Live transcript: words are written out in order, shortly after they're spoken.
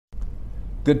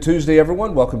Good Tuesday,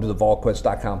 everyone. Welcome to the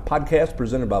VolQuest.com podcast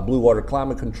presented by Blue Water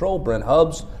Climate Control. Brent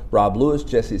Hubbs, Rob Lewis,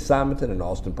 Jesse Simonton, and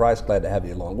Austin Price. Glad to have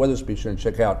you along with us. Be sure and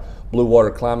check out Blue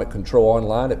Water Climate Control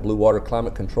online at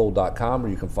bluewaterclimatecontrol.com, or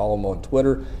you can follow them on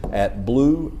Twitter at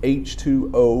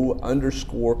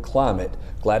blueh2o_climate.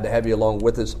 Glad to have you along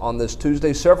with us on this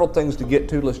Tuesday. Several things to get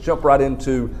to. Let's jump right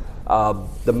into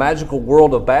the magical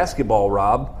world of basketball,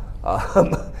 Rob.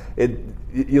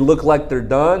 You look like they're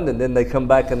done, and then they come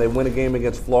back and they win a game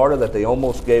against Florida that they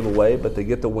almost gave away, but they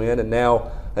get the win. And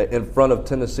now in front of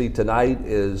Tennessee tonight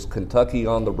is Kentucky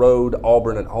on the road,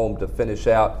 Auburn at home to finish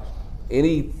out.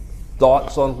 Any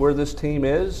thoughts on where this team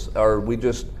is? Or are we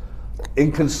just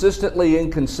inconsistently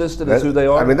inconsistent as who they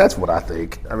are? I mean, that's what I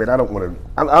think. I mean, I don't want to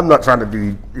 – I'm not trying to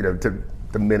be, to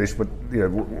diminish what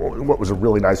was a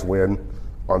really nice win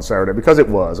on Saturday, because it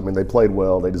was. I mean, they played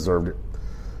well. They deserved it.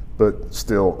 But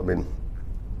still, I mean –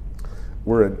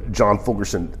 we're a John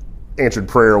Fulkerson answered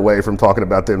prayer away from talking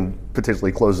about them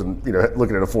potentially closing,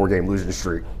 looking at a 4-game losing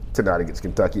streak tonight against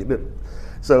Kentucky.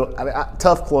 So, I mean,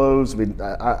 tough close. I mean,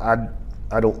 I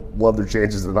don't love their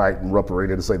chances tonight in Rupp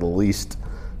Arena, to say the least.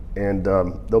 And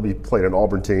they'll be playing an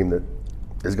Auburn team that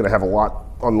is going to have a lot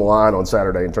on the line on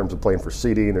Saturday in terms of playing for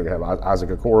seeding. They're going to have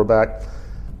Isaac Okoro back.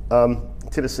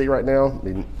 Tennessee right now, I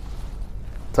mean,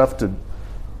 tough to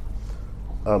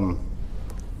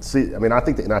see, I mean, I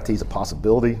think the NIT is a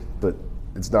possibility, but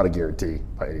it's not a guarantee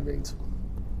by any means.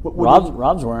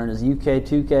 Rob's wearing his UK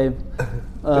 2K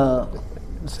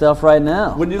stuff right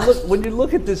now. When you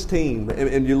look at this team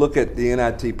and you look at the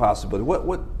NIT possibility,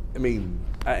 what I mean,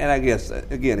 and I guess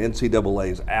again,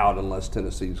 NCAA is out unless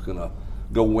Tennessee's going to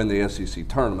go win the SEC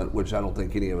tournament, which I don't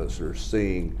think any of us are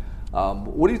seeing.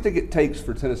 What do you think it takes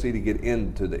for Tennessee to get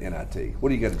into the NIT? What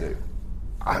do you got to do?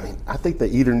 I mean, I think they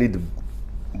either need to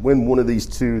win one of these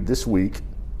two this week,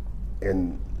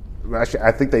 and actually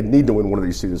I think they need to win one of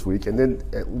these two this week, and then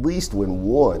at least win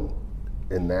one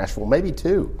in Nashville, maybe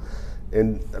two.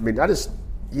 And I mean,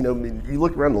 you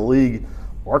look around the league,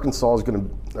 Arkansas is going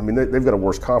to, I mean, they've got a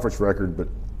worse conference record, but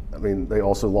I mean, they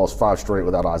also lost 5 straight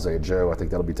without Isaiah Joe. I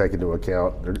think that'll be taken into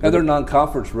account. And their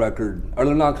non-conference record, or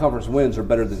their non-conference wins are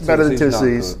better than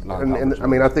Tennessee's. And I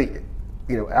mean, I think,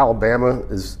 Alabama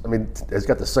has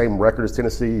got the same record as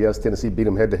Tennessee. Yes, Tennessee beat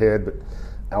them head-to-head, but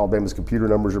Alabama's computer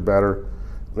numbers are better.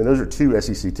 I mean, those are 2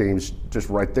 SEC teams just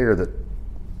right there that,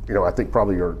 I think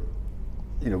probably are,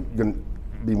 going to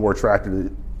be more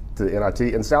attracted to the NIT.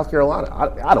 And South Carolina,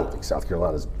 I don't think South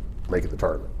Carolina's making the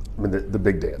tournament. I mean, the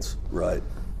big dance. Right.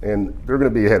 And they're going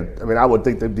to be ahead. I mean, I would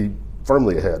think they'd be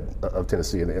firmly ahead of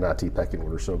Tennessee in the NIT pecking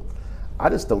order. So I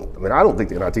don't think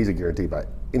the NIT is a guarantee by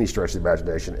any stretch of the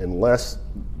imagination, unless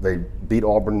they beat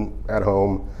Auburn at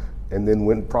home and then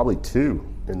win probably 2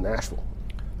 in Nashville.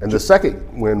 And the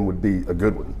second win would be a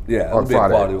good one. Yeah, on Friday. Be a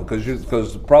quality one,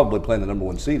 because probably playing the number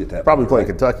 1 seed at that probably point.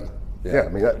 Probably playing Kentucky. Yeah.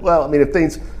 I mean, if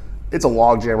things, it's a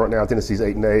logjam right now. Tennessee's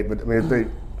 8-8, but I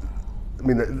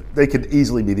mean, they could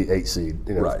easily be the 8 seed,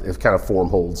 right, if kind of form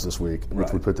holds this week,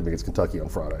 which would put them against Kentucky on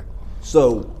Friday.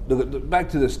 So back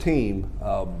to this team.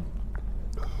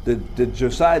 Did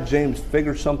Josiah James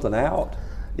figure something out?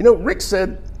 Rick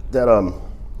said that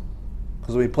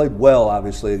because he played well,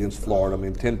 obviously, against Florida. I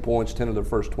mean, 10 points, 10 of their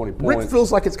first 20 points. Rick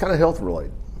feels like it's kind of health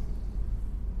related.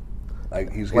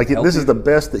 Like he's like this is the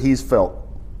best that he's felt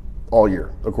all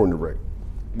year, according to Rick.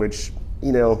 Which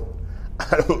I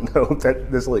don't know if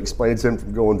that necessarily explains him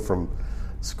from going from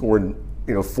scoring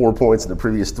 4 points in the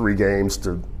previous 3 games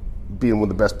to being one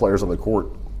of the best players on the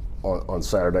court on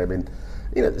Saturday. I mean,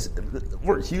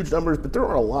 we're huge numbers, but there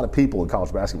are a lot of people in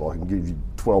college basketball who can give you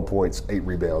 12 points, 8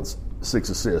 rebounds, 6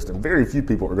 assists, and very few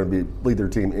people are going to lead their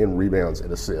team in rebounds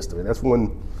and assists. I mean, that's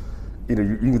when you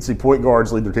can see point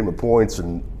guards lead their team in points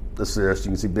and assists.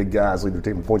 You can see big guys lead their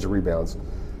team in points and rebounds.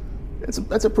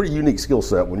 That's a pretty unique skill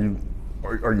set when you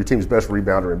are your team's best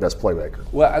rebounder and best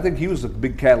playmaker. Well, I think he was a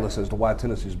big catalyst as to why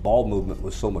Tennessee's ball movement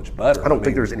was so much better. I don't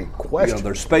think there's any question.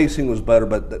 Their spacing was better,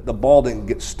 but the ball didn't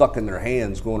get stuck in their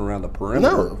hands going around the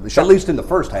perimeter. No. At least in the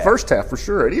first half. First half, for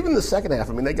sure. And even the second half,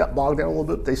 I mean, they got bogged down a little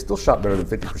bit. They still shot better than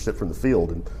 50% from the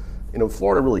field. And,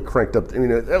 Florida really cranked up. I mean,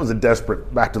 that was a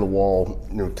desperate back to the wall,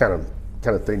 kind of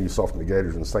thing you saw from the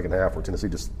Gators in the second half, where Tennessee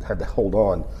just had to hold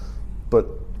on. But,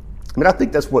 I mean, I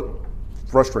think that's what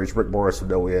frustrates Rick Morris to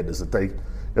no end, is that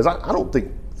because I don't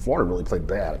think Florida really played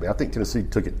bad. I mean, I think Tennessee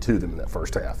took it to them in that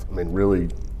first half. I mean, really,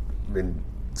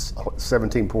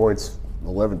 17 points,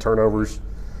 11 turnovers.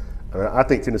 I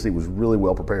think Tennessee was really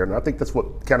well prepared, and I think that's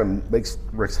what kind of makes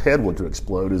Rick's head want to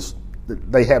explode, is that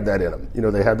they have that in them.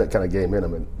 They have that kind of game in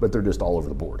them, but they're just all over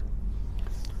the board.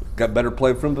 Got better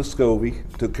play from Vescovi,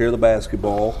 took care of the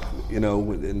basketball,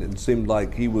 and it seemed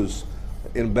like he was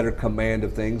in better command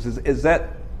of things.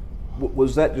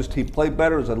 Was that just he played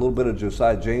better? Is that a little bit of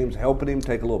Josiah James helping him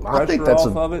take a little pressure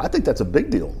off of it? I think that's a big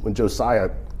deal when Josiah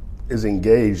is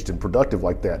engaged and productive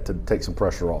like that to take some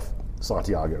pressure off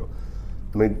Santiago.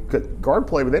 I mean, guard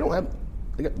play, but they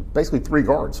got basically 3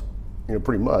 guards,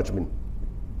 pretty much. I mean,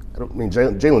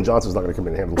 Jalen Johnson's not going to come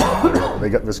in and handle the ball. They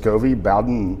got Vescovi,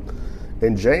 Bowden,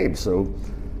 and James. So,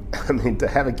 I mean, to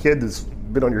have a kid that's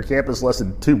been on your campus less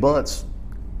than 2 months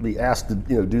be asked to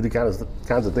do the kinds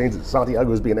of things that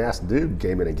Santiago is being asked to do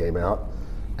game in and game out,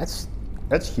 that's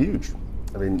huge.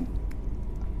 I mean,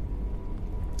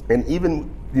 and even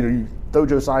you throw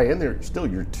Josiah in there, still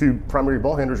your 2 primary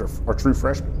ball handlers are true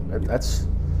freshmen. That's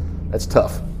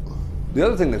tough. The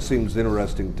other thing that seems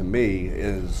interesting to me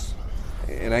is,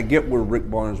 and I get where Rick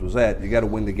Barnes was at. You got to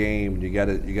win the game. And you got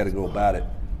to go about it.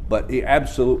 But he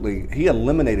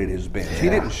eliminated his bench. Yeah. He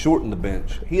didn't shorten the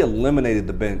bench. He eliminated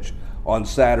the bench on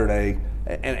Saturday,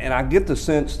 and I get the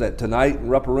sense that tonight in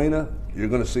Rupp Arena, you're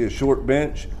going to see a short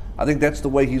bench. I think that's the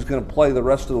way he's going to play the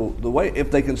rest of the way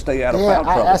if they can stay out of foul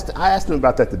trouble. I asked him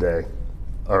about that today,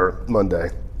 or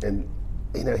Monday, and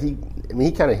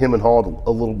he kind of hem and hawed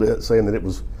a little bit, saying that it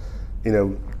was,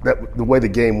 that the way the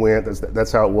game went,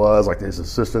 that's how it was. Like his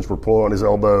assistants were pulling on his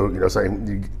elbow,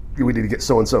 saying we need to get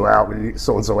so and so out. We need to get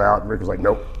so and so out. And Rick was like,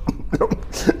 nope,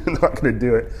 I'm not going to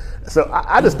do it. So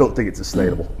I just don't think it's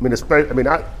sustainable.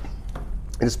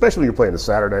 Especially when you're playing a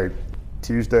Saturday,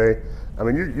 Tuesday. I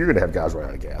mean, you're going to have guys running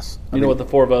out of gas. You know what the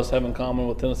 4 of us have in common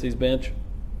with Tennessee's bench?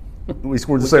 We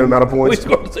scored the same amount of points. We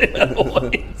scored the same amount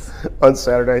of points on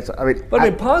Saturday. So,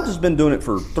 Pons has been doing it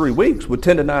for 3 weeks with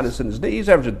tendonitis in his knee. He's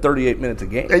averaging 38 minutes a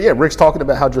game. Yeah, Rick's talking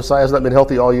about how Josiah's not been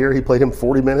healthy all year. He played him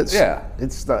 40 minutes. Yeah,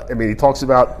 it's not. I mean, he talks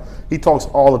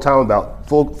all the time about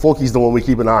Fulke's the one we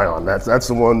keep an eye on. That's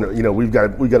the one. We've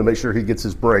got to make sure he gets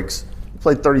his breaks. He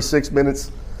played 36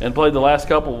 minutes. And played the last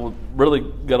couple, really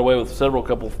got away with some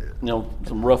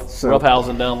rough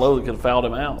housing down low that could have fouled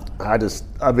him out. I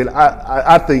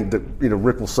think that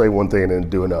Rick will say one thing and then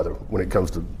do another when it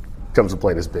comes to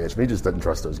playing his bench. He just doesn't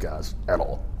trust those guys at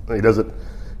all. He doesn't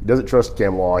trust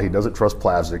Camlaw. He doesn't trust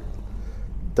Plavsic.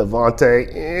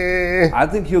 Devontae, I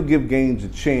think he'll give Gaines a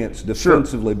chance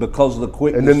defensively because of the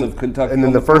quickness of Kentucky. And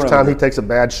then the first time he takes a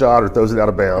bad shot or throws it out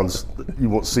of bounds, you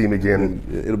won't see him again.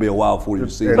 It'll be a while before you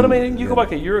see him. But you go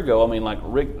back a year ago. Like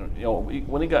Rick,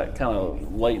 when he got kind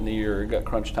of late in the year, it got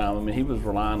crunch time. He was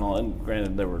relying on. And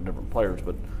granted, there were different players,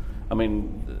 but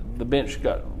the bench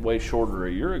got way shorter a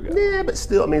year ago. Yeah, but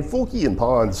still, Fulke and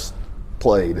Pons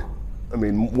played.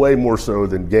 Way more so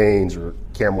than Gaines or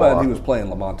Camlaw. Well, he was playing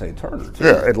Lamonte Turner, too.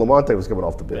 Yeah, and Lamonte was coming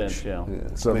off the bench. Yeah.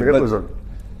 So, it was a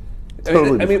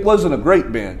totally it wasn't a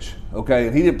great bench, okay?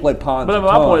 And he didn't play Pons. But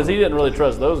my point is he didn't really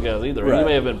trust those guys either. Right. He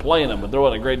may have been playing them, but there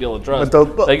wasn't a great deal of trust.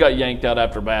 They got yanked out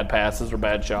after bad passes or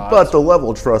bad shots. But the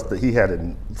level of trust that he had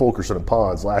in Fulkerson and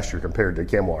Pons last year compared to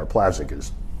Camlaw or Plavsic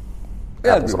is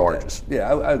apples and oranges. Yeah,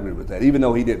 I agree with that. Even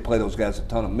though he didn't play those guys a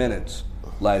ton of minutes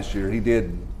last year,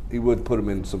 he would put him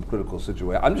in some critical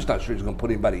situations. I'm just not sure he's going to put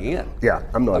anybody in. Yeah,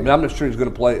 I'm not. I'm not sure he's going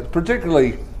to play,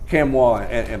 particularly Camlaw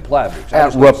and Plavsic. I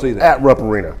just don't see that. At Rupp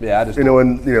Arena. Yeah, I just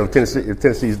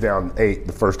Tennessee's down 8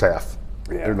 the first half.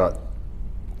 Yeah. They're not.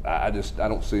 I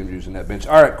don't see him using that bench.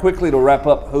 All right, quickly to wrap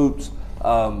up hoops.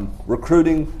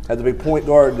 Recruiting had the big point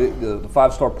guard, the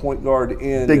 5-star point guard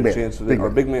in. Big man, had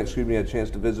a chance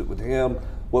to visit with him.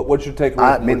 What's your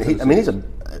takeaway? He's a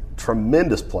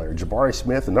tremendous player. Jabari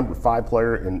Smith, the number 5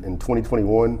 player in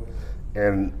 2021,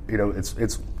 and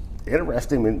it's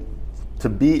interesting to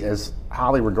be as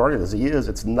highly regarded as he is.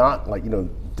 It's not like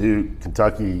Duke,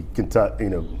 Kentucky,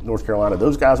 North Carolina.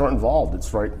 Those guys aren't involved.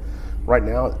 It's right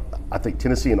now. I think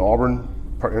Tennessee and Auburn,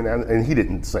 and he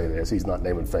didn't say this. He's not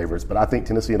naming favorites, but I think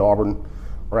Tennessee and Auburn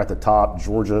are at the top.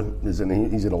 Georgia he's an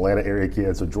Atlanta area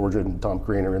kid, so Georgia and Tom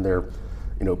Crean are in there.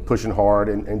 Pushing hard,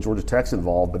 and Georgia Tech's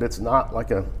involved, but it's not like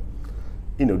a,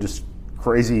 just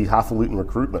crazy highfalutin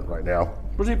recruitment right now.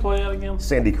 Where's he play at again?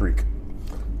 Sandy Creek.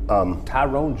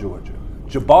 Tyrone, Georgia.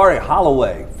 Jabari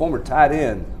Holloway, former tight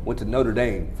end, went to Notre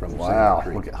Dame from Sandy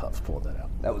Creek. Look at Huff's pulling that out.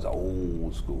 That was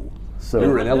old school. So we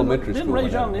were in elementary school. Didn't Ray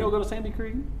John Neal go to Sandy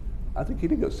Creek? I think he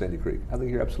did go to Sandy Creek. I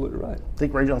think you're absolutely right.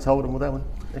 Think Ray John's holding him with that one?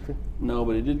 No,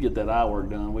 but he did get that eye work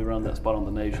done. We run that spot on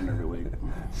the Nation every week.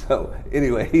 So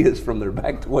anyway, he is from there.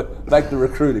 Back to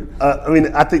recruiting.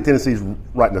 I think Tennessee's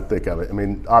right in the thick of it.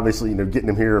 Obviously, getting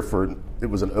him here it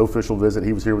was an official visit.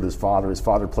 He was here with his father. His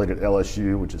father played at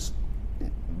LSU, which is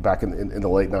back in the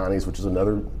late '90s, which is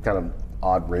another kind of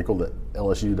odd wrinkle that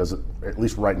LSU doesn't, at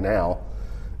least right now,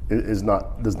 does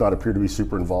not appear to be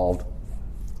super involved.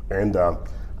 And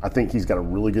I think he's got a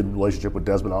really good relationship with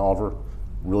Desmond Oliver.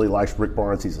 really likes Rick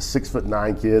Barnes. He's a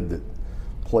 6'9" kid that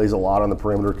plays a lot on the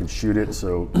perimeter, can shoot it.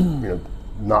 So,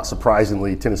 not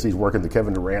surprisingly, Tennessee's working the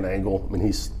Kevin Durant angle. I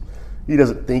mean, he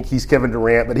doesn't think he's Kevin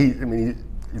Durant, but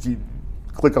if you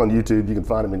click on YouTube, you can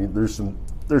find him. And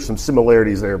there's some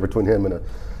similarities there between him and a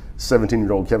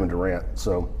 17-year-old Kevin Durant.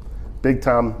 So, big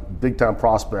time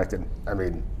prospect. And I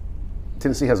mean,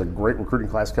 Tennessee has a great recruiting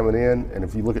class coming in. And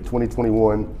if you look at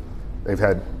 2021, they've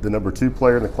had the number 2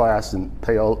 player in the class in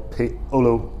Paolo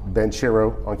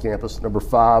Banchero on campus, number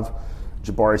 5,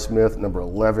 Jabari Smith, number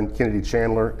 11, Kennedy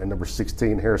Chandler, and number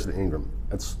 16, Harrison Ingram.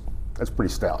 That's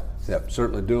pretty stout. Yep,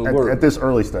 certainly doing work. At this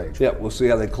early stage. Yeah, we'll see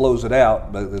how they close it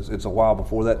out, but it's a while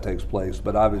before that takes place.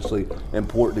 But obviously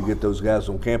important to get those guys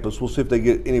on campus. We'll see if they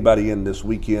get anybody in this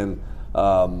weekend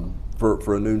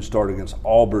for a noon start against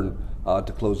Auburn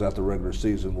to close out the regular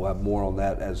season. We'll have more on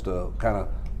that as to kind of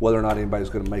whether or not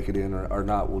anybody's going to make it in or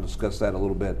not. We'll discuss that a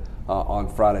little bit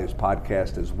on Friday's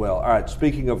podcast as well. All right,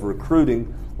 speaking of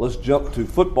recruiting, let's jump to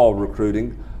football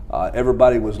recruiting.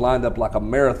 Everybody was lined up like a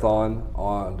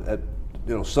marathon at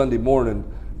Sunday morning,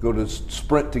 go to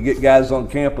sprint to get guys on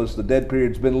campus. The dead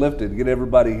period's been lifted. Get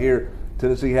everybody here.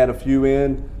 Tennessee had a few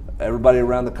in. Everybody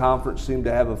around the conference seemed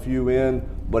to have a few in,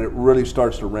 but it really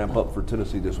starts to ramp up for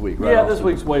Tennessee this week, right? Yeah, this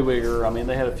week's way bigger. I mean,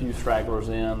 they had a few stragglers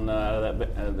in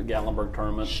the Gatlinburg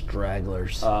tournament.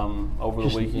 Stragglers. Over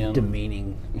the weekend.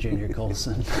 Demeaning Junior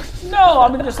Colson. No,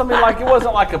 like it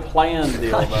wasn't like a planned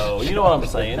deal, though. You know what I'm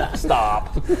saying?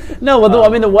 Stop. No, well,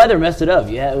 the weather messed it up.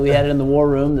 We had it in the war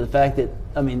room. The fact that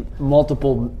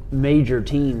multiple major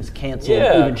teams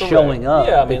canceled showing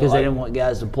up because they didn't want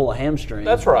guys to pull a hamstring.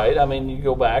 That's right. I mean, you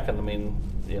go back and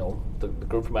the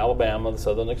group from Alabama, the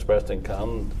Southern Express didn't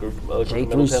come. The group from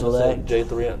Middle Tennessee,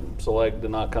 J3 Select did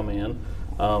not come in.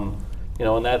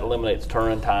 And that eliminates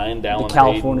Turrentine, Dallin. The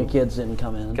California kids didn't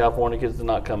come in. California kids did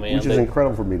not come in. Which is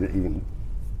incredible for me to even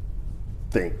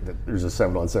think that there's a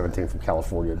 7-on-7 team from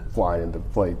California flying in to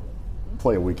play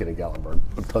a weekend in Gatlinburg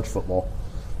of touch football.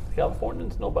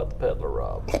 Californians know about the peddler,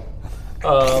 Rob.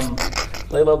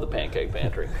 They love the pancake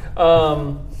pantry.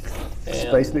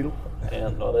 Space Needle?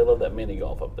 And they love that mini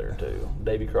golf up there, too.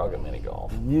 Davy Crockett mini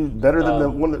golf. You better than the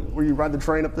one where you ride the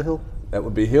train up the hill? That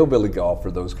would be hillbilly golf for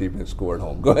those keeping score at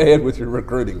home. Go ahead with your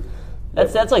recruiting.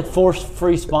 That's like forced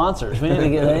free sponsors. They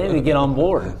need to get on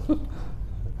board.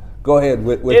 Go ahead.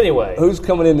 Anyway. Who's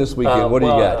coming in this weekend? What do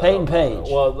you got? Peyton Page.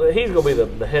 Well, he's going to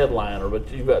be the headliner, but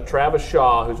you've got Travis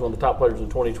Shaw, who's one of the top players in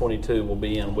 2022, will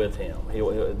be in with him. They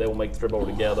will make the trip over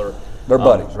together. They're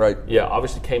buddies, right? Yeah,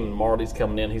 obviously Cayman Marley's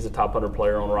coming in. He's a top 100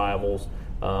 player on Rivals.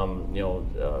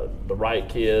 The Wright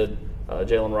kid,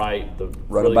 Jalen Wright, the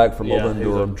running back from over in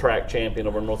Durham, who's a track champion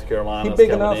over in North Carolina. He's big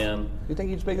coming enough. You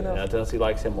think he's big enough? Yeah, Tennessee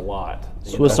likes him a lot.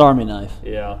 Swiss Army knife.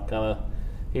 Yeah, kind of.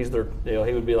 He's their,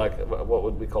 he would be like what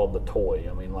would be called the toy.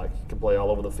 I mean, like he can play all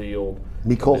over the field.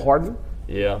 Mecole Hardman?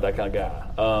 Yeah, that kind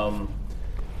of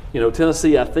guy.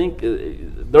 Tennessee, I think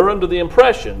they're under the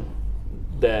impression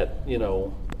that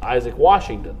Isaac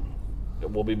Washington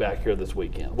will be back here this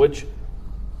weekend, which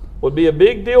would be a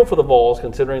big deal for the Vols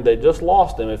considering they just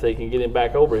lost him if they can get him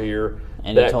back over here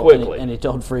quickly. And he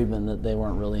told Friedman that they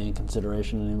weren't really in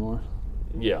consideration anymore.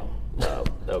 Yeah.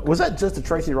 Okay. Was that just a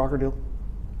Tracy Rocker deal?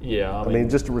 Yeah, I mean,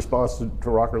 just a response to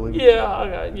Rocker leaving?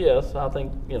 Yeah, yes, I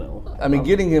think,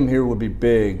 getting him here would be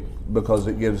big because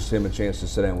it gives him a chance to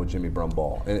sit down with Jimmy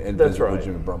Brumbaugh and that's visit right. with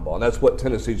Jimmy Brumbaugh. And that's what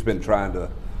Tennessee's been trying to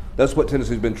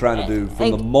do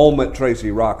from the moment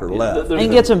Tracy Rocker left.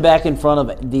 And gets him back in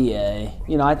front of DA.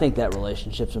 I think that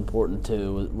relationship's important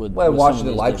too. With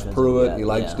Washington likes Pruitt, he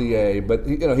likes DA, but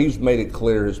he's made it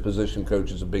clear his position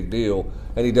coach is a big deal,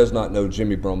 and he does not know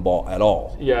Jimmy Brumbaugh at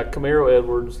all. Yeah, Camaro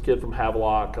Edwards, kid from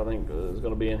Havelock, I think is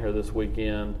going to be in here this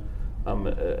weekend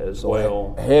as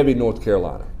well. Heavy North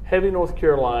Carolina.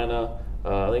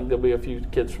 I think there'll be a few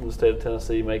kids from the state of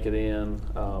Tennessee make it in.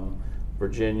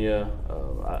 Virginia.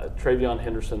 Travion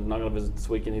Henderson not going to visit this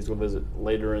weekend. He's going to visit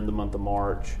later in the month of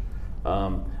March.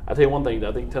 I tell you one thing.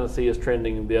 I think Tennessee is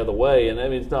trending the other way, and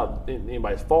it's not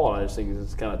anybody's fault. I just think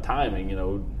it's kind of timing.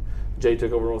 Jay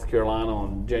took over North Carolina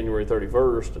on January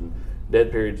 31st, and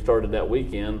dead period started that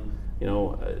weekend.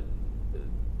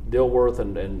 Dilworth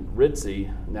and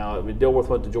Ritzy. Now, Dilworth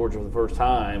went to Georgia for the first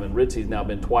time, and Ritzy's now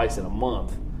been twice in a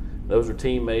month. Those are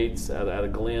teammates out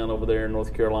of Glenn over there in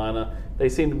North Carolina. They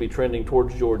seem to be trending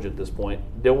towards Georgia at this point.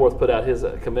 Dilworth put out his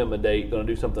commitment date, going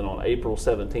to do something on April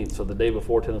 17th, so the day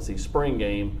before Tennessee's spring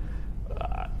game.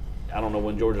 I don't know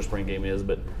when Georgia's spring game is,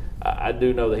 but I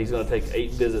do know that he's going to take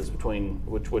 8 visits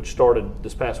which started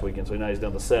this past weekend, so now he's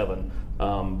down to 7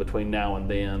 between now and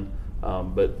then.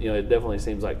 But it definitely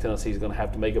seems like Tennessee's going to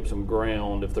have to make up some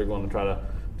ground if they're going to try to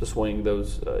swing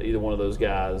those either one of those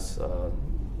guys,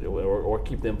 or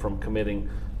keep them from committing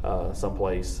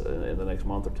someplace in the next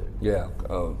month or two. Yeah.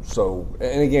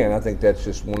 And again, I think that's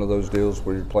just one of those deals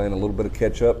where you're playing a little bit of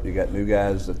catch up. You got new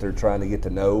guys that they're trying to get to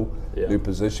know, new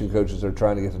position coaches they're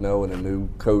trying to get to know, and a new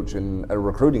coach in a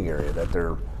recruiting area that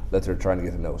they're trying to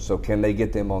get to know. So can they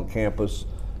get them on campus?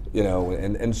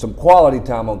 And some quality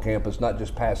time on campus, not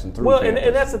just passing through. Well, and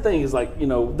that's the thing is like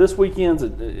this weekend's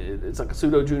it's like a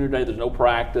pseudo junior day. There's no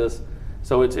practice,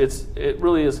 so it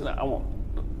really is. I won't.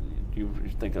 You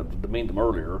think of demeaned them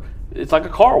earlier. It's like a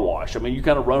car wash. I mean, you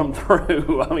kind of run them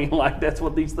through. I mean, like that's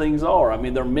what these things are. I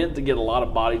mean, they're meant to get a lot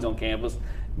of bodies on campus,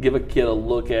 give a kid a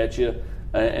look at you,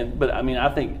 but I mean, I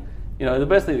think the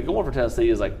best thing going for Tennessee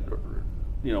is like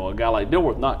a guy like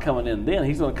Dilworth not coming in. Then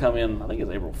he's going to come in. I think it's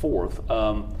April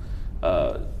 4th.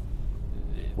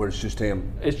 Where it's just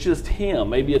him. It's just him,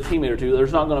 maybe a teammate or two.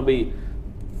 There's not going to be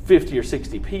 50 or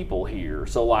 60 people here.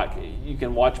 So, like, you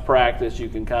can watch practice. You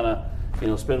can kind of,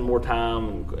 spend more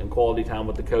time and quality time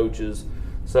with the coaches.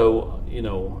 So,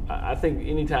 I think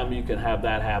anytime you can have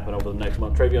that happen over the next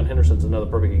month. Travion Henderson's another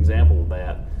perfect example of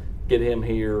that. Get him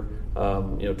here.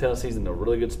 Tennessee's in a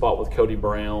really good spot with Cody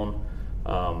Brown.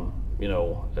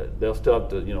 They'll still have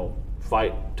to,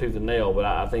 fight tooth and nail, but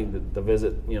I think that the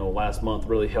visit, last month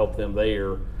really helped them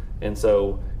there, and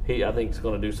so I think he's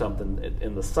going to do something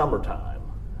in the summertime,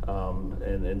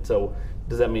 and so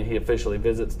does that mean he officially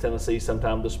visits Tennessee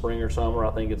sometime this spring or summer?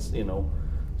 I think it's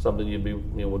something you'd be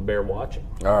would bear watching.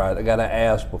 All right, I got to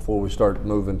ask before we start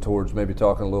moving towards maybe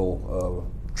talking a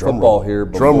little football here.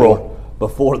 Drum roll.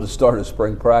 Before the start of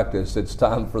spring practice, it's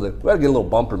time for we got to get a little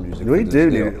bumper music. We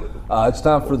do. It's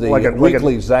time for the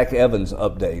weekly Zach Evans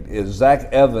update. Is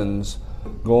Zach Evans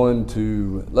going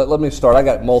to? Let me start. I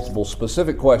got multiple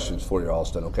specific questions for you,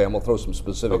 Austin. Okay, I'm gonna throw some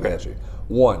specific at you.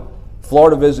 One,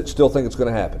 Florida visit. Still think it's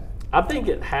going to happen? I think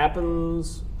it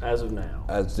happens as of now.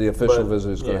 As the official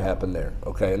visit is going to happen there.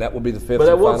 Okay, and that will be the fifth. But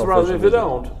that won't surprise me if it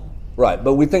don't. Right,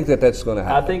 but we think that's going to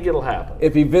happen. I think it'll happen.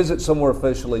 If he visits somewhere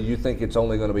officially, you think it's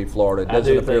only going to be Florida. It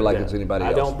doesn't appear like it's anybody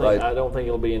else, right? I don't think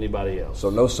it'll be anybody else. So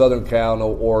no Southern Cal,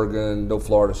 no Oregon, no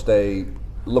Florida State.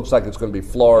 Looks like it's going to be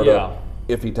Florida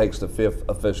if he takes the fifth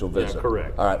official visit. Yeah,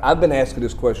 correct. All right, I've been asking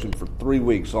this question for 3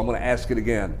 weeks, so I'm going to ask it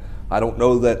again. I don't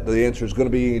know that the answer is going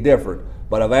to be any different,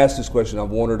 but I've asked this question. I've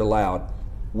wondered aloud.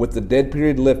 With the dead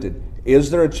period lifted, is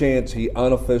there a chance he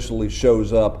unofficially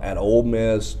shows up at Ole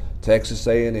Miss, Texas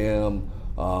A&M,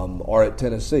 or at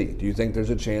Tennessee? Do you think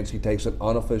there's a chance he takes an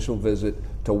unofficial visit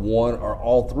to one or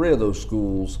all three of those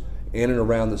schools in and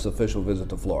around this official visit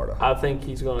to Florida? I think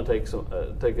he's going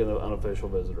to take an unofficial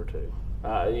visit or two.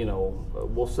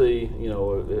 We'll see.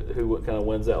 Who kind of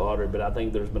wins that lottery, but I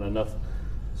think there's been enough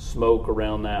smoke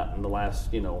around that in the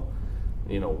last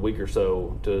week or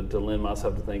so to lend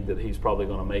myself to think that he's probably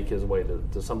going to make his way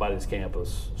to somebody's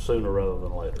campus sooner rather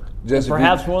than later. Jesse,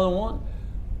 perhaps more than one.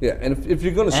 Yeah, and if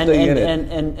you're going to stay in it,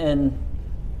 and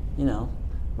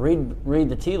read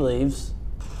the tea leaves.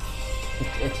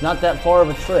 It's not that far of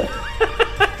a trip.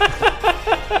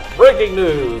 Breaking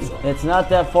news. It's not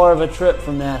that far of a trip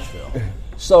from Nashville.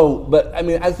 So, but I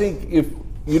mean, I think if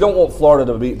you don't want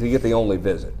Florida to get the only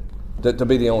visit, to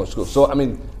be the only school. So, I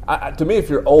mean, to me, if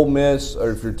you're Ole Miss or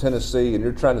if you're Tennessee and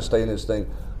you're trying to stay in this thing,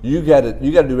 you got to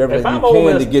do everything you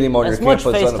can to get him on your campus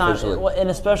unofficially. And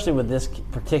especially with this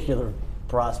particular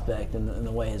prospect and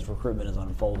the way his recruitment is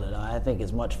unfolded, I think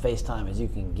as much FaceTime as you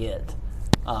can get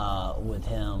with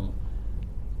him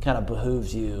kind of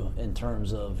behooves you in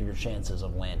terms of your chances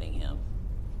of landing him.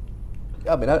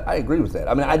 I mean, I agree with that.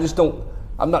 I mean, I just don't.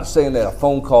 I'm not saying that a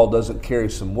phone call doesn't carry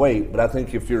some weight, but I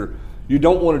think if you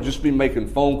don't want to just be making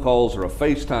phone calls or a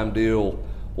FaceTime deal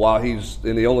while he's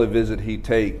in the only visit he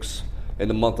takes in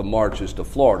the month of March is to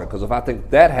Florida. Because if I think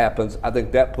that happens, I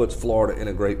think that puts Florida in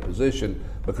a great position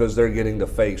because they're getting to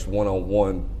face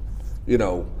one-on-one,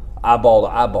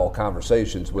 eyeball-to-eyeball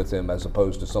conversations with him as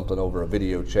opposed to something over a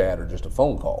video chat or just a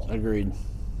phone call. Agreed.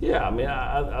 Yeah, I mean,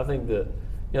 I think that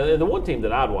the one team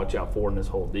that I'd watch out for in this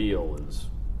whole deal is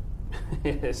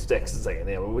it's Texas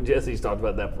A&M. Jesse's talked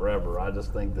about that forever. I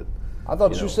just think that. I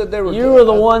thought you said they were. You were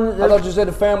the one. I thought you said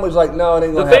the family's like, no, it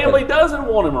ain't gonna happen. The family doesn't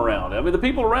want him around. I mean, the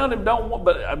people around him don't want.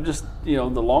 But I'm just, the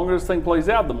longer this thing plays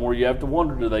out, the more you have to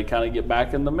wonder: do they kind of get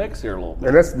back in the mix here a little bit?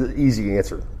 And that's the easy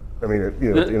answer. I mean, at the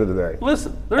end of the day.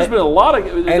 Listen, there's been a lot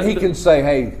of. And he can say,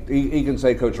 hey, he can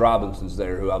say Coach Robinson's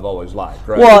there, who I've always liked,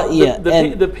 right? Well, yeah.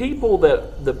 The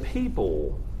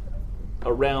people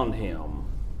around him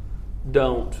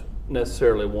don't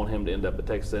necessarily want him to end up at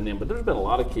Texas A&M, but there's been a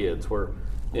lot of kids where,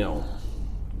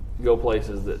 go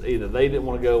places that either they didn't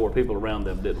want to go or people around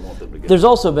them didn't want them to go. There's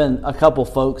also been a couple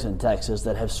folks in Texas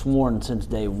that have sworn since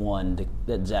day one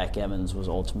that Zach Evans was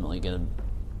ultimately going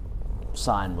to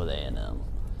sign with A&M.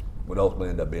 Would ultimately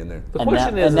end up being there. The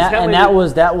question is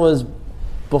that was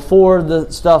before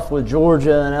the stuff with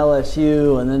Georgia and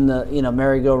LSU, and then the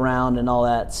merry-go-round and all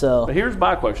that. So, but here's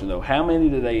my question though: how many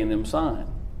did A&M sign?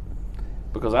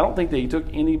 Because I don't think they took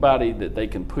anybody that they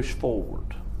can push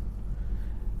forward.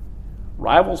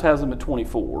 Rivals has them at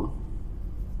 24.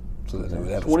 So they would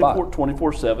have a spot.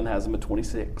 24/7 has them at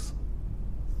 26.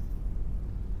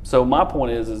 So my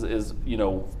point is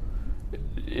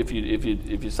if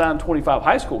you sign 25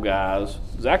 high school guys,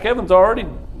 Zach Evans already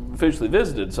officially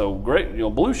visited. So great,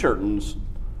 blue shirting's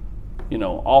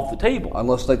off the table.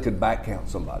 Unless they could back count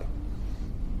somebody.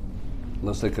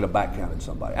 Unless they could have back counted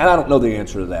somebody. And I don't know the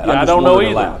answer to that. Yeah, I don't know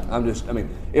either.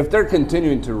 If they're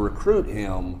continuing to recruit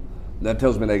him, that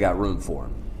tells me they got room for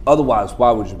him. Otherwise,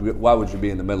 why would you be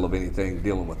in the middle of anything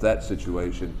dealing with that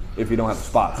situation if you don't have a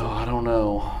spot for him? I don't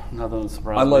know. Nothing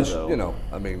surprising. Unless,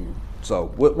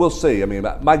 so we'll see. I mean,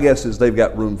 my guess is they've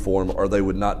got room for him, or they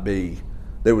would not be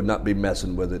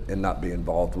messing with it and not be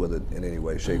involved with it in any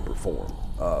way, shape, or form.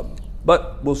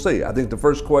 But we'll see. I think the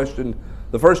first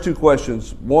two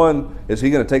questions, one, is he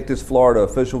going to take this Florida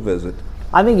official visit?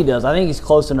 I think he does. I think he's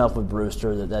close enough with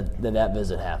Brewster that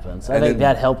visit happens. I think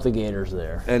that helped the Gators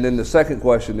there. And then the second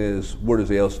question is, where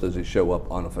does he show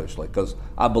up unofficially? Because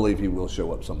I believe he will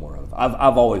show up somewhere else.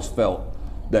 I've always felt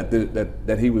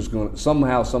that he was going to,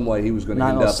 somehow, some way, he was going to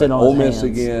end up at Ole Miss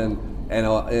again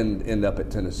and end up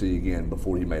at Tennessee again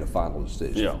before he made a final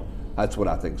decision. Yeah. That's what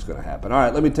I think is going to happen. All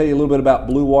right, let me tell you a little bit about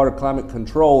Blue Water Climate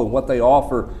Control and what they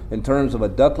offer in terms of a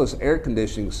ductless air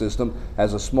conditioning system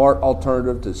as a smart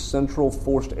alternative to central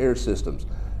forced air systems.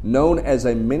 Known as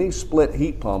a mini-split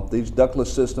heat pump, these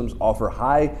ductless systems offer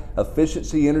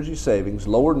high-efficiency energy savings,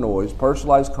 lower noise,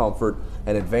 personalized comfort,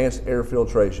 and advanced air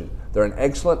filtration. They're an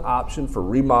excellent option for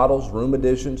remodels, room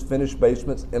additions, finished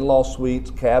basements, in-law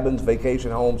suites, cabins,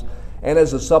 vacation homes, and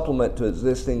as a supplement to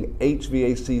existing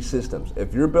HVAC systems.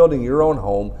 If you're building your own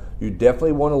home, you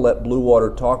definitely want to let Blue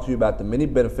Water talk to you about the many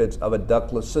benefits of a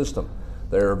ductless system.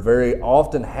 They're very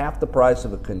often half the price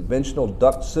of a conventional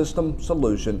duct system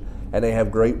solution, and they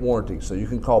have great warranties. So you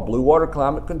can call Blue Water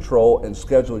Climate Control and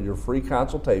schedule your free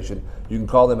consultation. You can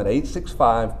call them at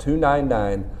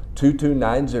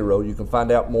 865-299-2290. You can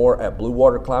find out more at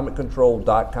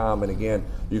bluewaterclimatecontrol.com, and again,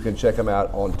 you can check them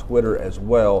out on Twitter as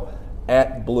well,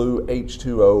 at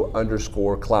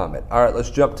BlueH2O_climate. All right, let's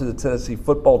jump to the Tennessee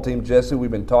football team. Jesse, we've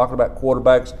been talking about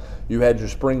quarterbacks. You had your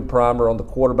spring primer on the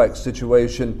quarterback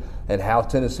situation and how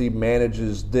Tennessee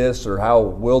manages this, or how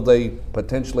will they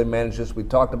potentially manage this. We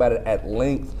talked about it at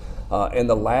length in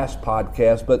the last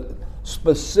podcast, but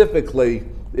specifically,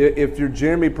 if you're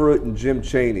Jeremy Pruitt and Jim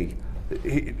Chaney,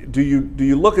 do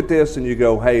you look at this and you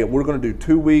go, hey, we're going to do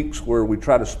 2 weeks where we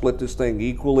try to split this thing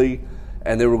equally,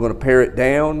 and then we're going to pare it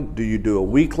down? Do you do a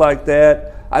week like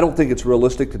that? I don't think it's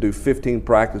realistic to do 15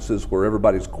 practices where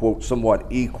everybody's, quote, somewhat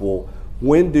equal.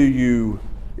 When do you,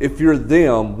 if you're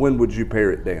them, when would you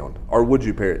pare it down? Or would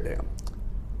you pare it down?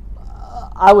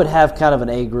 I would have kind of an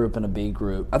A group and a B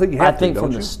group. I think you have to,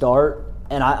 from the start.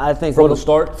 And I think from the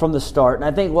start? From the start. And I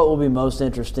think what will be most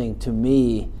interesting to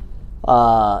me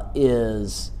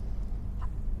is,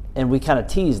 and we kind of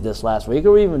teased this last week,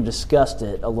 or we even discussed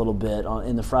it a little bit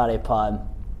in the Friday pod,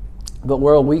 but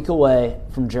we're a week away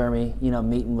from Jeremy,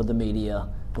 meeting with the media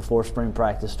before spring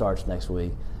practice starts next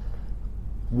week.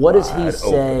 What does he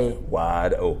say?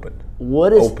 Wide open.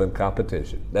 What is open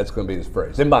competition? That's going to be his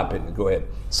phrase, in my opinion. Go ahead.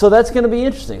 So that's going to be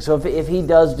interesting. So if he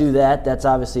does do that, that's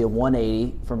obviously a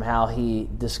 180 from how he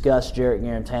discussed Jarrett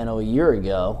Garantano a year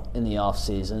ago in the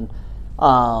offseason.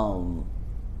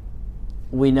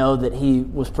 We know that he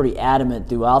was pretty adamant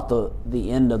throughout the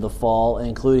end of the fall,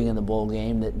 including in the bowl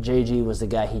game, that JG was the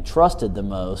guy he trusted the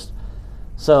most.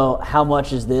 So how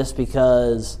much is this?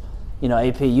 Because,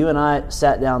 AP, you and I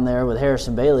sat down there with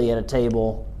Harrison Bailey at a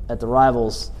table at the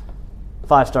Rivals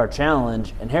 5-Star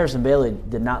Challenge, and Harrison Bailey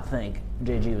did not think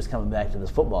JG was coming back to this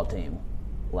football team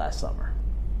last summer.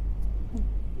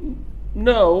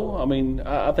 No,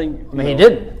 I think... he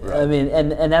didn't. Right.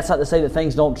 And that's not to say that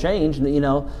things don't change.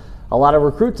 A lot of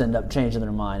recruits end up changing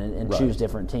their mind and choose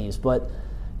different teams. But,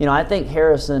 I think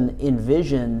Harrison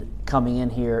envisioned coming in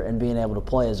here and being able to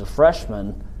play as a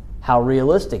freshman. How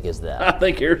realistic is that? I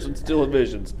think Harrison still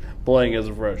envisions playing as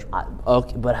a freshman.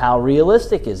 Okay, but how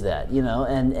realistic is that?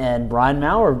 And Brian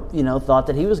Maurer, thought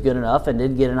that he was good enough and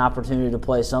did get an opportunity to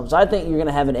play some. So I think you're going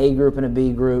to have an A group and a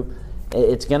B group.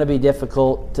 It's going to be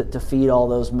difficult to feed all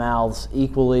those mouths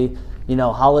equally.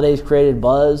 Holiday's created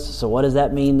buzz. So what does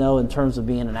that mean, though, in terms of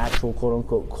being an actual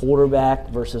quote-unquote quarterback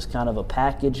versus kind of a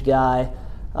package guy?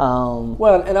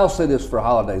 Well, and I'll say this for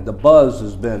Holiday: the buzz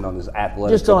has been on his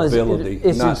athletic Just on ability,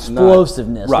 his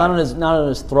explosiveness, right. not on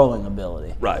his throwing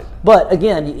ability. Right. But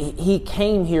again, he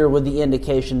came here with the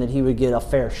indication that he would get a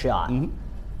fair shot. Mm-hmm.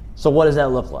 So what does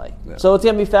that look like? Yeah. So it's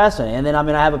going to be fascinating. And then,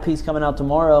 I have a piece coming out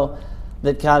tomorrow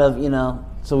that kind of,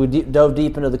 so we dove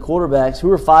deep into the quarterbacks.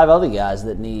 Who are 5 other guys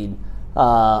that need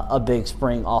a big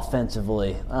spring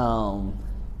offensively?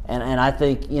 And I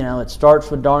think, it starts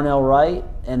with Darnell Wright,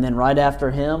 and then right after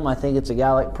him, I think it's a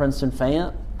guy like Princeton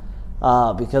Fant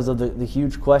because of the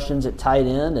huge questions at tight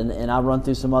end, and I run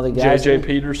through some other guys. J.J.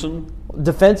 Peterson?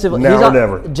 Defensively, now or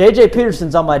never. J.J.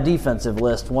 Peterson's on my defensive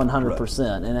list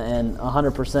 100%, and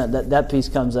 100%. That piece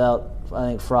comes out, I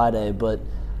think, Friday. But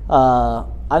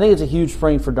I think it's a huge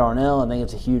spring for Darnell. I think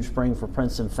it's a huge spring for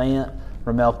Princeton Fant,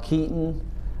 Ramel Keaton.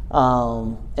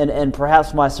 And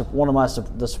perhaps one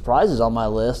of the surprises on my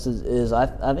list is I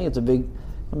think it's gonna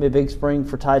be a big spring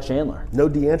for Ty Chandler. No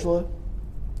D'Angelo?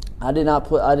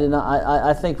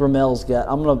 I think Ramel's got.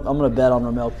 I'm gonna bet on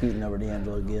Ramel Keaton over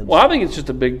D'Angelo Gibbs. Well, I think it's just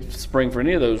a big spring for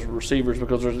any of those receivers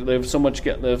because they have so much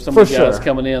guys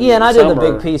coming in. Yeah, and I did a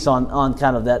big piece on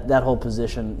kind of that whole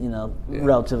position,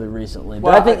 relatively recently.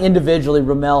 But I think individually,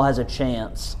 Ramel has a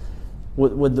chance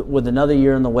with another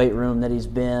year in the weight room that he's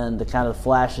been, the kind of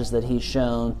flashes that he's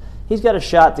shown. He's got a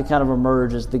shot to kind of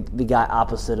emerge as the guy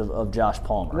opposite of Josh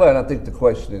Palmer. Well, and I think the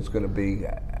question is going to be,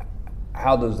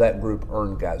 how does that group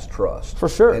earn guys' trust? For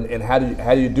sure. And how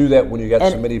do you do that when you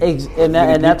got so many? And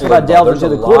that's what I delved into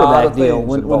the quarterback deal.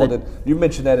 You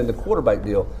mentioned that in the quarterback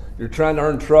deal. You're trying to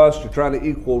earn trust. You're trying to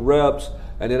equal reps.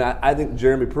 And then I think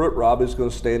Jeremy Pruitt, Rob, is going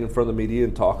to stand in front of the media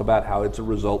and talk about how it's a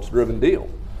results-driven deal.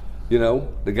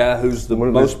 The guy who's the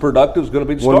most productive is going to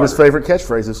be the starter. One of his favorite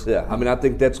catchphrases. Yeah, I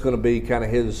think that's going to be kind of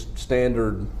his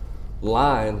standard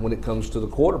line when it comes to the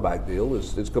quarterback deal.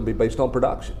 It's going to be based on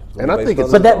production. And I think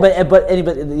it's but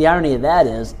the irony of that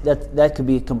is that could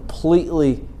be a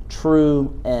completely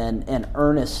true and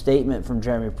earnest statement from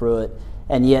Jeremy Pruitt,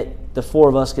 and yet the 4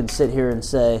 of us can sit here and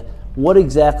say, what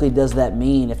exactly does that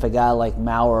mean if a guy like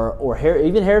Maurer or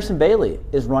even Harrison Bailey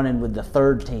is running with the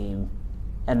third team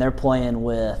and they're playing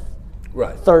with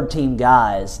third-team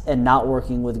guys and not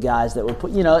working with guys that would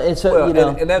put,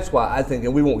 And that's why I think,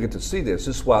 and we won't get to see this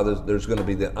is why there's going to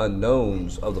be the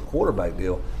unknowns of the quarterback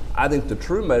deal. I think the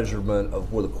true measurement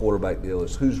of where the quarterback deal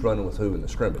is who's running with who in the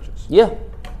scrimmages. Yeah.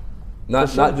 Not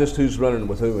just who's running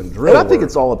with who in drill. And I think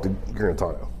it's all up to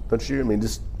Garantano, don't you? I mean,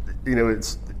 just,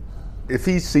 it's if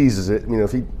he seizes it,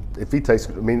 if he takes,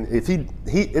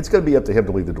 it's going to be up to him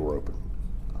to leave the door open.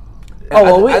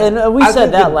 We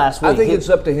said that last week. I think it's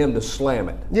up to him to slam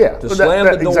it. Yeah. To slam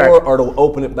the door or to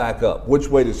open it back up. Which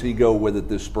way does he go with it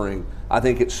this spring? I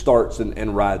think it starts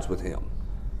and rides with him.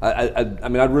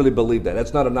 I really believe that.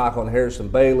 That's not a knock on Harrison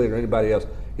Bailey or anybody else.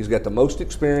 He's got the most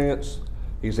experience.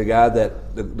 He's a guy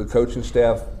that the coaching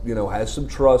staff, has some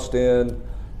trust in.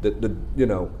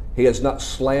 He has not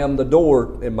slammed the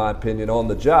door, in my opinion, on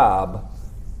the job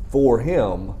for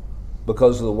him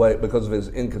because of his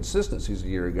inconsistencies a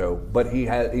year ago. But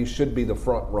he should be the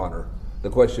front runner. The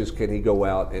question is, can he go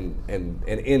out and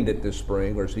end it this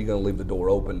spring, or is he going to leave the door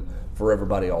open for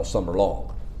everybody all summer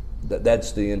long?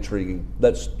 That's the intriguing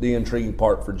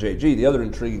part for JG. The other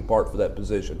intriguing part for that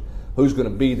position, who's going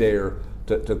to be there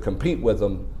to compete with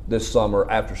them this summer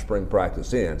after spring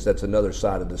practice ends. That's another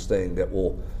side of this thing that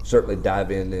we'll certainly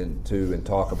dive into and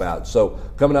talk about. So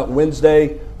coming up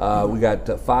Wednesday, we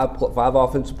got five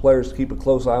offensive players to keep a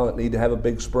close eye on that need to have a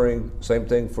big spring. Same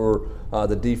thing for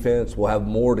the defense. We'll have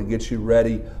more to get you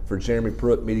ready for Jeremy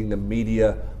Pruitt meeting the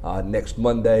media next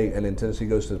Monday, and then Tennessee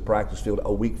goes to the practice field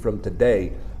a week from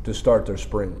today to start their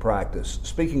spring practice.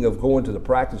 Speaking of going to the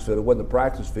practice field, it wasn't the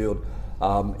practice field.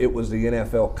 It was the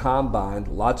NFL Combine.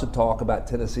 Lots of talk about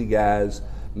Tennessee guys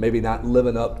maybe not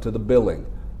living up to the billing.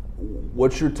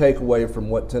 What's your takeaway from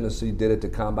what Tennessee did at the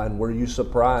Combine? Were you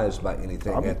surprised by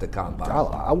anything at the Combine?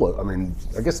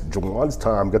 I guess Jawan's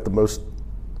time got the most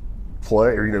play,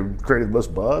 or created the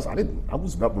most buzz. I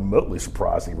was not remotely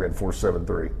surprised he ran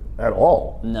 4.73 at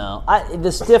all. No,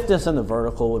 the stiffness in the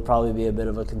vertical would probably be a bit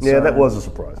of a concern. Yeah, that was a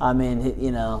surprise. I mean,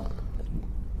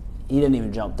 he didn't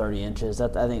even jump 30 inches. I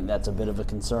think that's a bit of a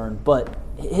concern. But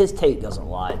his tape doesn't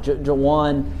lie.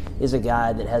 Jawan is a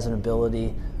guy that has an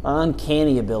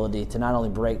uncanny ability to not only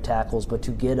break tackles, but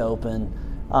to get open.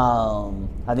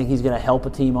 I think he's going to help a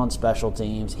team on special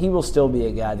teams. He will still be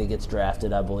a guy that gets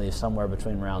drafted, I believe, somewhere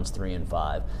between rounds 3 and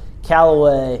 5.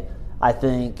 Callaway, I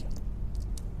think,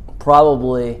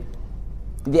 probably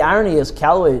 – the irony is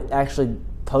Callaway actually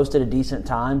posted a decent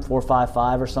time,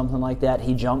 4.55 or something like that.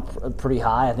 He jumped pretty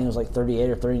high. I think it was like 38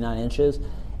 or 39 inches.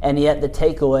 And yet the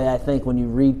takeaway, I think, when you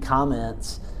read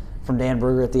comments from Dan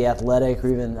Brugger at The Athletic or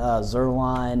even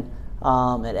Zerline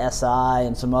at SI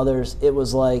and some others, it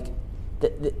was like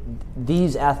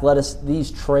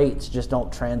these traits just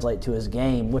don't translate to his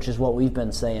game, which is what we've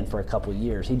been saying for a couple of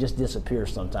years. He just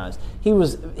disappears sometimes. He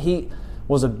was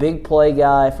a big play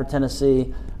guy for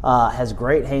Tennessee, has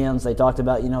great hands. They talked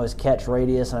about, his catch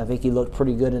radius, and I think he looked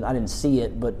pretty good. And I didn't see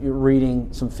it, but you're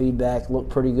reading some feedback, looked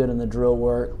pretty good in the drill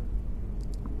work.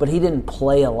 But he didn't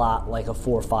play a lot like a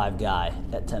 4-5 guy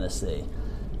at Tennessee.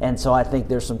 And so I think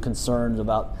there's some concerns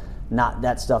about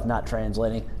that stuff not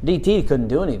translating. DT couldn't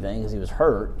do anything because he was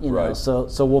hurt, Right.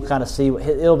 So we'll kind of see.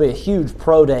 It'll be a huge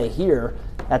pro day here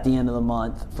at the end of the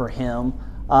month for him.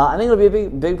 I think it'll be a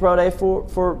big pro day for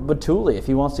Batuli if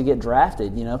he wants to get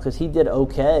drafted, because he did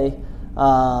okay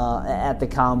at the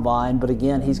combine. But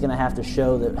again, he's going to have to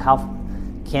show that how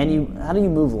do you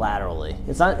move laterally?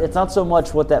 It's not so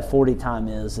much what that 40 time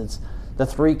is. It's the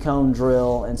 3-cone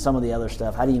drill and some of the other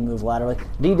stuff. How do you move laterally?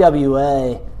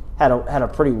 DWA had a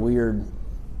pretty weird,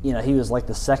 he was like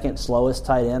the second slowest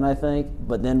tight end, I think,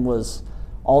 but then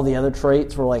all the other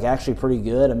traits were like actually pretty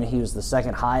good. I mean, he was the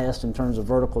second highest in terms of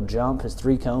vertical jump. His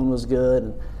 3-cone was good.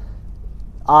 And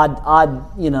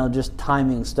odd, just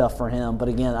timing stuff for him. But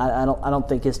again, I don't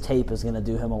think his tape is going to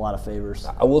do him a lot of favors.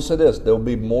 I will say this: there'll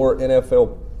be more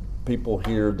NFL people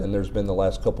here than there's been the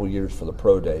last couple of years for the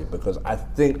pro day, because I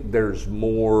think there's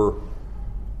more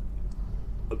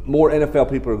NFL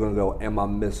people are going to go, am I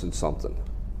missing something?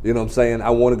 You know what I'm saying?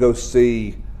 I want to go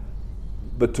see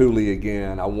Batuli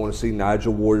again. I want to see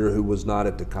Nigel Warrior, who was not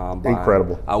at the combine.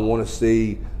 Incredible. I want to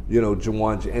see,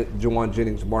 Juwan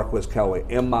Jennings, Marquez Callaway.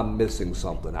 Am I missing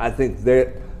something? I think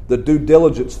that the due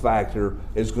diligence factor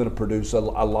is going to produce a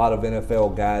lot of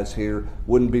NFL guys here.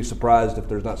 Wouldn't be surprised if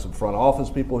there's not some front office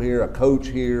people here, a coach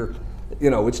here.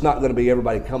 It's not going to be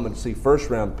everybody coming to see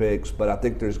first-round picks, but I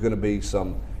think there's going to be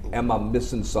some, am I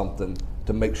missing something,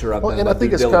 to make sure I've done and my I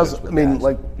think due it's diligence because, with guys.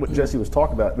 like what Jesse was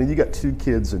talking about, you got two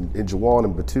kids in Juwan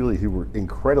and Batuli who were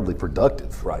incredibly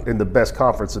productive Right. in the best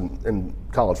conference in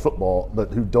college football,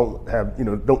 but who don't have,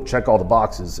 don't check all the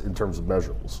boxes in terms of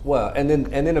measurables. Well, and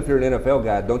then if you're an NFL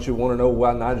guy, don't you want to know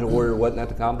why Nigel Warrior wasn't at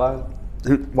the combine?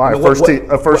 Why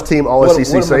a first team All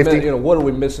SEC safety? What are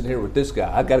we missing here with this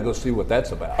guy? I got to go see what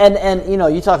that's about. And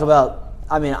you talk about.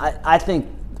 I think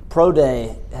pro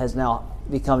day has now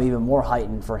become even more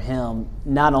heightened for him,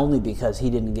 not only because he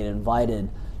didn't get invited,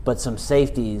 but some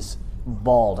safeties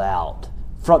balled out.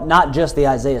 From not just the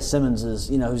Isaiah Simmonses,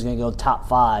 who's going to go top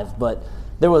 5, but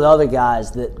there were other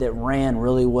guys that ran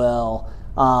really well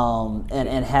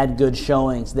and had good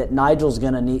showings that Nigel's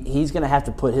going to need. He's going to have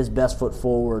to put his best foot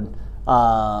forward,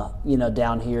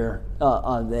 down here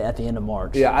at the end of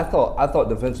March. Yeah, I thought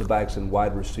defensive backs and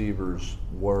wide receivers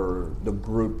were the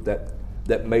group that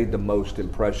made the most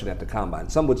impression at the combine.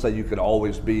 Some would say you could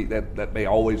always be that may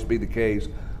always be the case,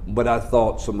 but I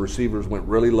thought some receivers went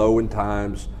really low in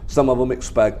times. Some of them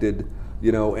expected,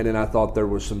 and then I thought there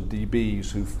were some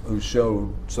DBs who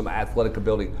showed some athletic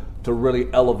ability to really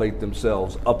elevate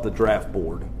themselves up the draft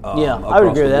board. Yeah, I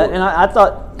would agree with that. And I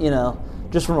thought,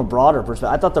 just from a broader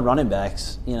perspective, I thought the running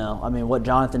backs, what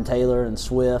Jonathan Taylor and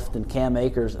Swift and Cam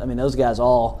Akers, those guys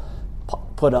all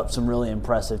put up some really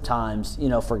impressive times,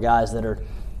 for guys that are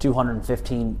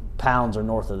 215 pounds or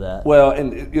north of that. Well,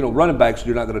 and running backs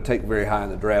you're not going to take very high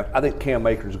in the draft. I think Cam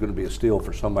Akers is going to be a steal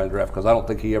for somebody in the draft because I don't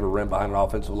think he ever ran behind an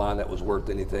offensive line that was worth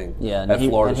anything. Yeah, at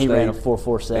Florida State. He ran a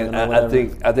 4.47. And or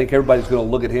whatever. I think everybody's going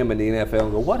to look at him in the NFL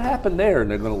and go, "What happened there?" And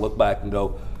they're going to look back and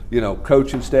go,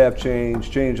 coaching staff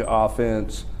change of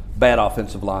offense. Bad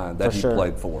offensive line that he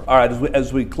played for. All right,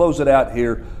 as we close it out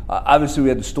here, obviously we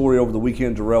had the story over the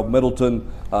weekend, Jarrell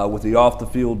Middleton with the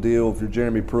off-the-field deal. If you're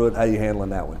Jeremy Pruitt, how are you handling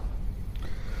that one?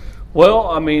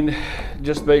 Well,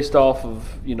 just based off of,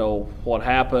 what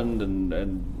happened and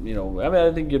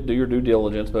I think you have to do your due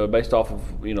diligence, but based off of,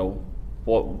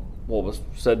 what was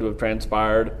said to have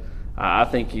transpired, I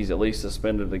think he's at least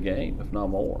suspended the game, if not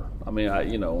more.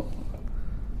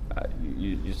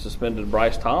 You suspended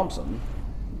Bryce Thompson.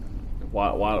 Why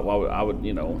I would,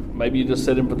 maybe you just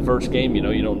sit him for the first game, you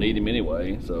don't need him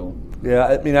anyway, so. Yeah,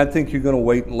 I think you're going to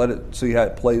wait and let it see how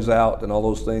it plays out and all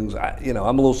those things. I'm a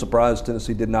little surprised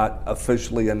Tennessee did not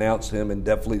officially announce him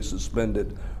indefinitely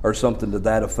suspended or something to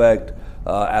that effect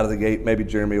out of the gate. Maybe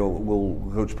Jeremy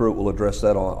Coach Pruitt will address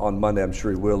that on Monday. I'm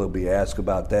sure he will. He'll be asked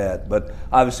about that. But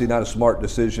obviously not a smart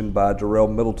decision by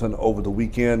Jarrell Middleton over the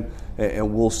weekend,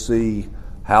 and we'll see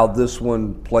how this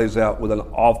one plays out with an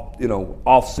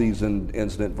off-season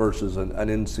incident versus an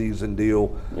in-season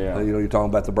deal. Yeah. You're talking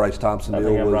about the Bryce Thompson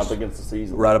deal. Right up against the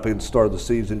season. Right up against the start of the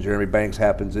season. Jeremy Banks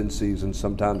happens in season.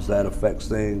 Sometimes that affects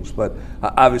things, but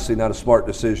obviously not a smart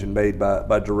decision made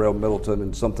by Jarrell Middleton,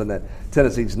 and something that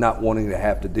Tennessee's not wanting to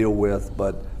have to deal with,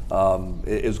 but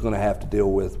is going to have to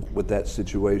deal with that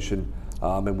situation.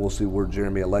 And we'll see where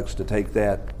Jeremy elects to take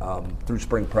that through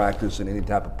spring practice and any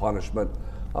type of punishment.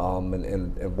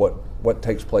 And what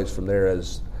takes place from there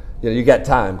is, you got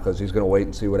time, because he's going to wait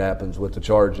and see what happens with the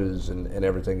charges and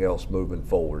everything else moving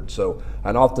forward. So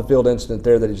an off-the-field incident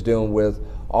there that he's dealing with.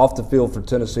 Off the field for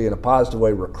Tennessee in a positive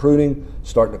way, recruiting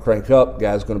starting to crank up.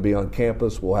 Guys going to be on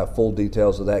campus. We'll have full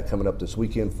details of that coming up this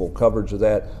weekend, full coverage of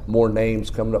that. More names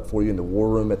coming up for you in the War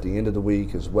Room at the end of the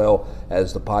week, as well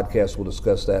as the podcast. We'll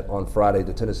discuss that on Friday.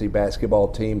 The Tennessee basketball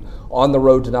team on the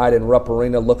road tonight in Rupp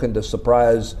Arena, looking to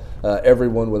surprise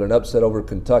everyone with an upset over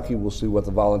Kentucky. We'll see what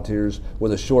the Volunteers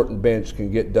with a shortened bench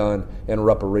can get done in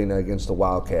Rupp Arena against the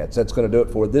Wildcats. That's going to do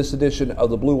it for this edition of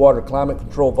the Blue Water Climate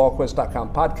Control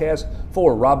VolQuest.com podcast.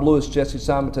 For Rob Lewis, Jesse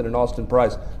Simonton, and Austin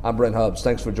Price, I'm Brent Hubbs.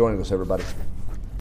 Thanks for joining us, everybody.